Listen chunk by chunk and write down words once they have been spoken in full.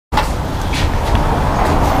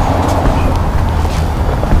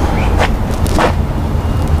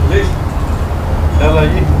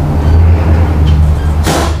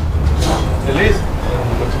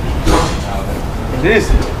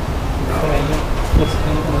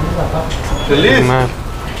Feliz.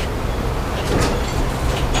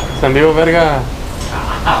 ¿Está en vivo, verga?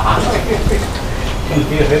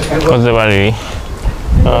 What's the battery?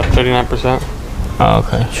 39%. Oh,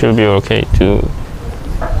 okay, should be okay to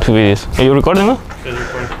videos. Are you recording, no?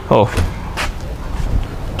 Oh.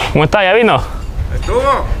 ¿Cómo está? ¿Ya vino?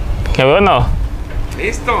 ¿Estuvo? Qué bueno.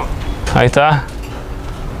 Listo. Ahí está.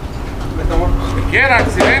 Que quiera,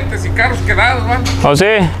 accidentes y carros quedados, ¿van? ¿Oh, sí?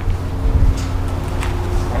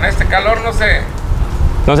 Con este calor No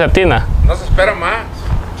se atina. no se espera más.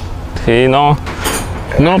 Sí, no.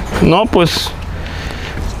 No, pues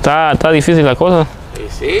está difícil la cosa. Sí,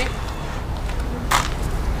 sí.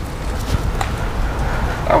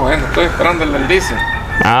 Ah, bueno, estoy esperando el diésel.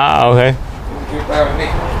 Ah, ok. Sí, para venir.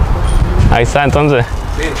 Ahí está entonces.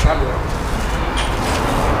 Sí, sale.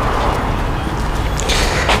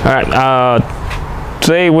 Alright,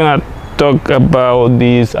 today we're gonna talk about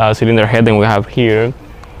this cylinder head that we have here,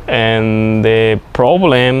 and the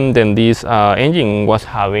problem that this engine was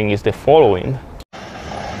having is the following.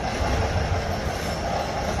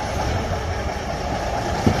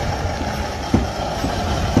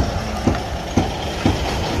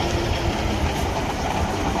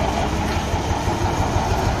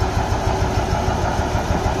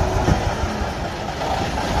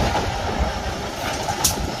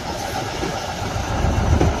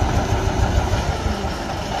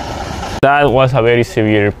 That was a very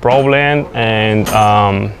severe problem, and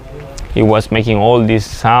it was making all this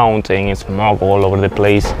sound and smoke all over the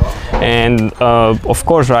place. And of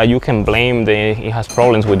course, right, you can blame it has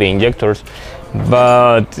problems with the injectors,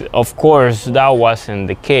 but of course that wasn't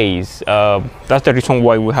the case. That's the reason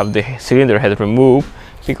why we have the cylinder head removed,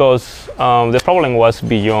 because the problem was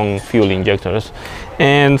beyond fuel injectors.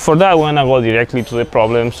 And for that, we're gonna go directly to the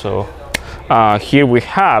problem. So here we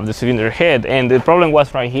have the cylinder head, and the problem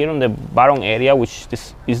was right here on the bottom area, which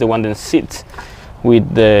this is the one that sits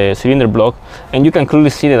with the cylinder block, and you can clearly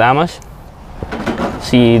see the damage.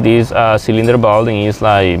 See this cylinder valve is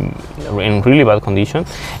like in really bad condition,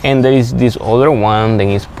 and there is this other one that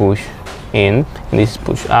is pushed in and this is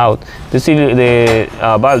pushed out. The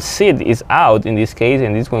valve seat is out in this case,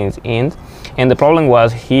 and this one is in. And the problem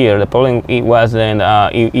was here. The problem it was then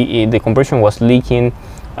the compression was leaking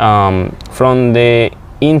from the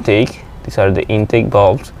intake. These are the intake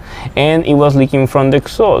valves, and it was leaking from the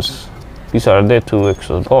exhaust. These are the two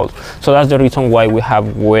exhaust valves. So that's the reason why we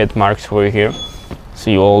have wet marks over here.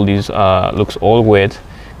 See, all these looks all wet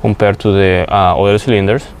compared to the other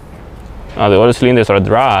cylinders. The other cylinders are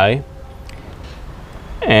dry,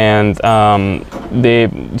 and the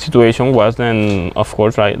situation was then, of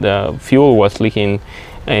course, right, the fuel was leaking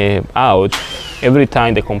out every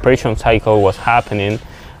time the compression cycle was happening.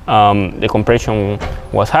 The compression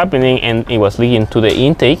was happening and it was leaking to the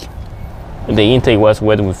intake. The intake was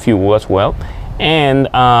wet with fuel as well, and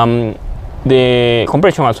the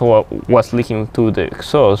compression also was leaking to the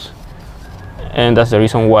exhaust, and that's the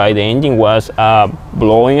reason why the engine was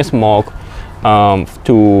blowing smoke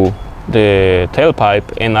to the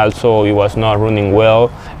tailpipe, and also it was not running well,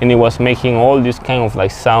 and it was making all this kind of like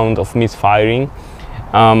sound of misfiring.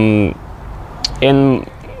 And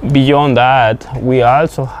beyond that, we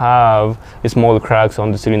also have small cracks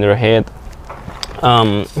on the cylinder head.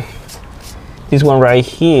 This one right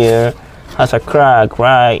here has a crack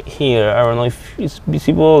right here. I don't know if it's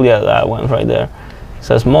visible. Yeah, that one right there. It's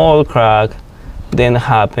a small crack then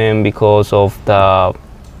happened because of the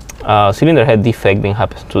cylinder head defect that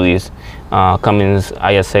happens to these Cummins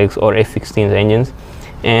Isx or F16 engines.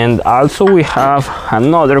 And also we have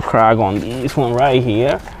another crack on this one right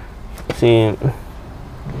here. See,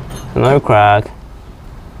 another crack,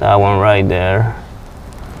 that one right there.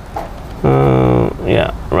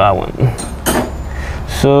 Yeah, that one.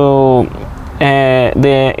 So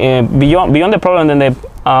beyond the problem, then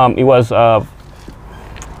it was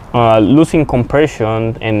losing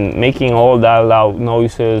compression and making all that loud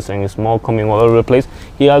noises and smoke coming all over the place.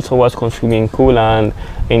 He also was consuming coolant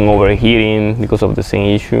and overheating because of the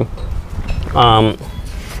same issue.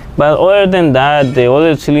 But other than that, the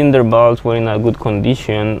other cylinder valves were in a good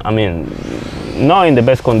condition. I mean, not in the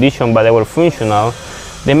best condition, but they were functional.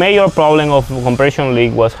 The major problem of compression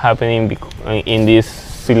leak was happening in this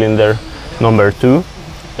cylinder number 2,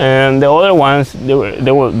 and the other ones,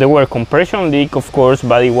 they were compression leak, of course,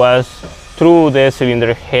 but it was through the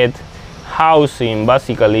cylinder head housing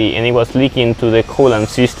basically, and it was leaking to the coolant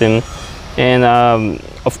system. And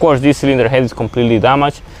of course, this cylinder head is completely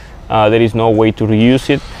damaged. There is no way to reuse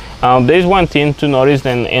it. There is one thing to notice,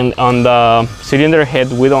 and on the cylinder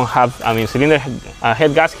head we don't have, I mean, cylinder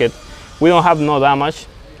head gasket, we don't have no damage.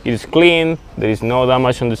 it is clean. There is no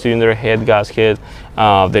damage on the cylinder head gasket.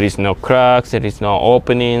 There is no cracks, there is no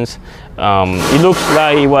openings. It looks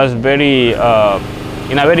like it was very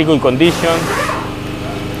in a very good condition.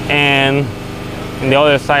 And in the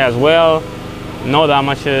other side as well, no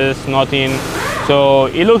damages, nothing. So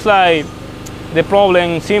it looks like the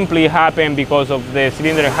problem simply happened because of the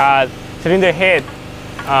cylinder head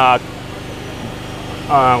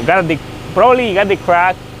probably got the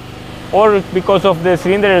crack, or because of the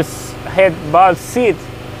cylinder's head valve seat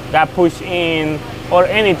got pushed in, or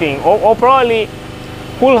anything, or probably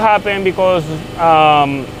could happen because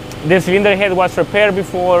the cylinder head was repaired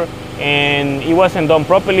before and it wasn't done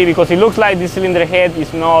properly, because it looks like the cylinder head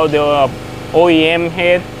is not the OEM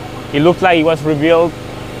head. It looks like it was rebuilt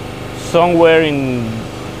somewhere in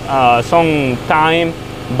some time,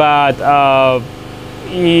 but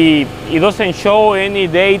it doesn't show any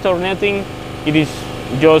date or nothing. It is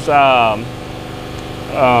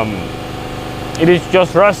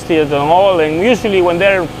just rusted and all. And usually when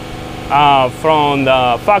they're from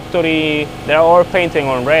the factory, they're all painted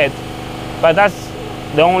on red. But that's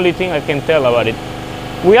the only thing I can tell about it.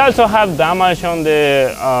 We also have damage on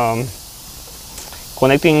the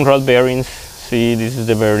connecting rod bearings. See, this is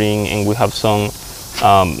the bearing, and we have some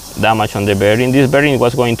damage on the bearing. This bearing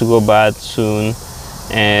was going to go bad soon,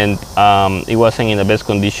 and it wasn't in the best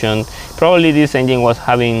condition. Probably this engine was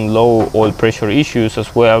having low oil pressure issues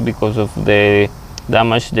as well, because of the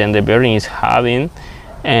damage that the bearing is having,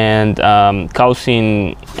 and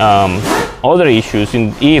causing other issues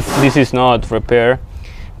if this is not repaired.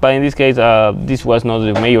 But in this case, this was not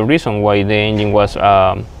the major reason why the engine was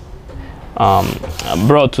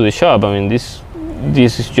brought to the shop. I mean, this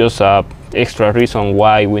is just a extra reason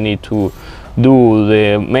why we need to do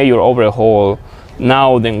the major overhaul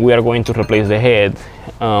now. Then we are going to replace the head,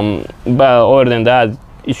 but other than that,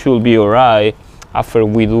 it should be alright after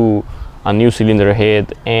we do a new cylinder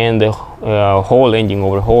head and the whole engine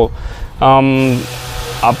overhaul.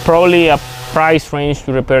 Probably a price range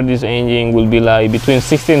to repair this engine will be like between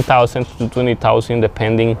 16,000 to 20,000,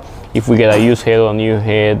 depending if we get a used head or a new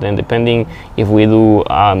head, and depending if we do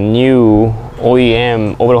a new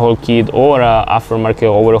OEM overhaul kit or a aftermarket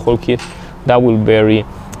overhaul kit. That will vary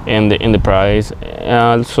in the price.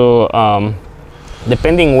 Also,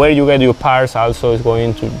 depending where you get your parts, also is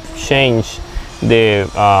going to change the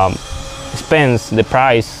expense, the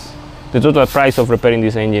price, the total price of repairing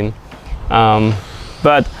this engine.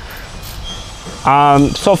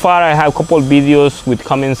 So far I have a couple videos with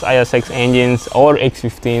Cummins Isx engines or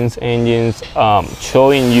X15 engines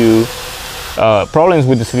showing you problems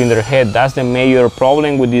with the cylinder head. That's the major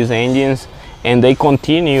problem with these engines, and they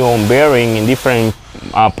continue on varying in different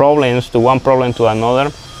problems, to one problem to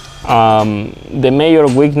another. The major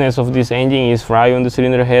weakness of this engine is right on the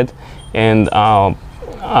cylinder head, and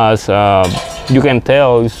as you can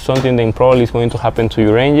tell, it's something that probably is going to happen to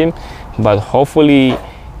your engine, but hopefully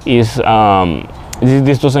this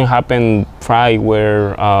doesn't happen right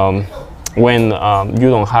where when you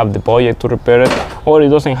don't have the budget to repair it, or it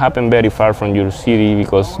doesn't happen very far from your city,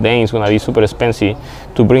 because then it's going to be super expensive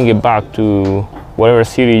to bring it back to whatever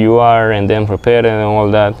city you are and then repair it and all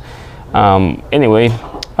that. Anyway,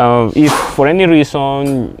 if for any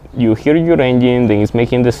reason you hear your engine then it's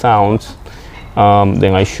making the sounds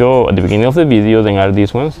then I show at the beginning of the video, then are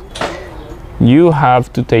these ones, you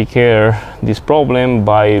have to take care of this problem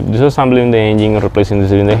by disassembling the engine and replacing the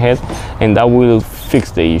cylinder head, and that will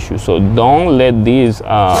fix the issue. So don't let this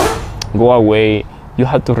go away. You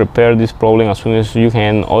have to repair this problem as soon as you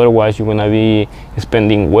can, otherwise you're gonna be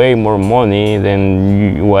spending way more money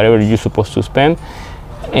than whatever you're supposed to spend.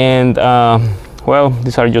 And well,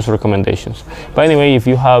 these are just recommendations. But anyway, if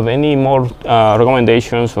you have any more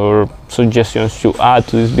recommendations or suggestions to add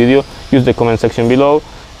to this video, use the comment section below.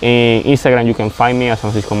 In Instagram you can find me as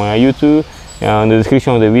franciscoamaya YouTube. In the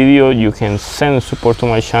description of the video you can send support to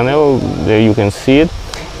my channel, there you can see it.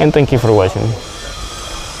 And thank you for watching.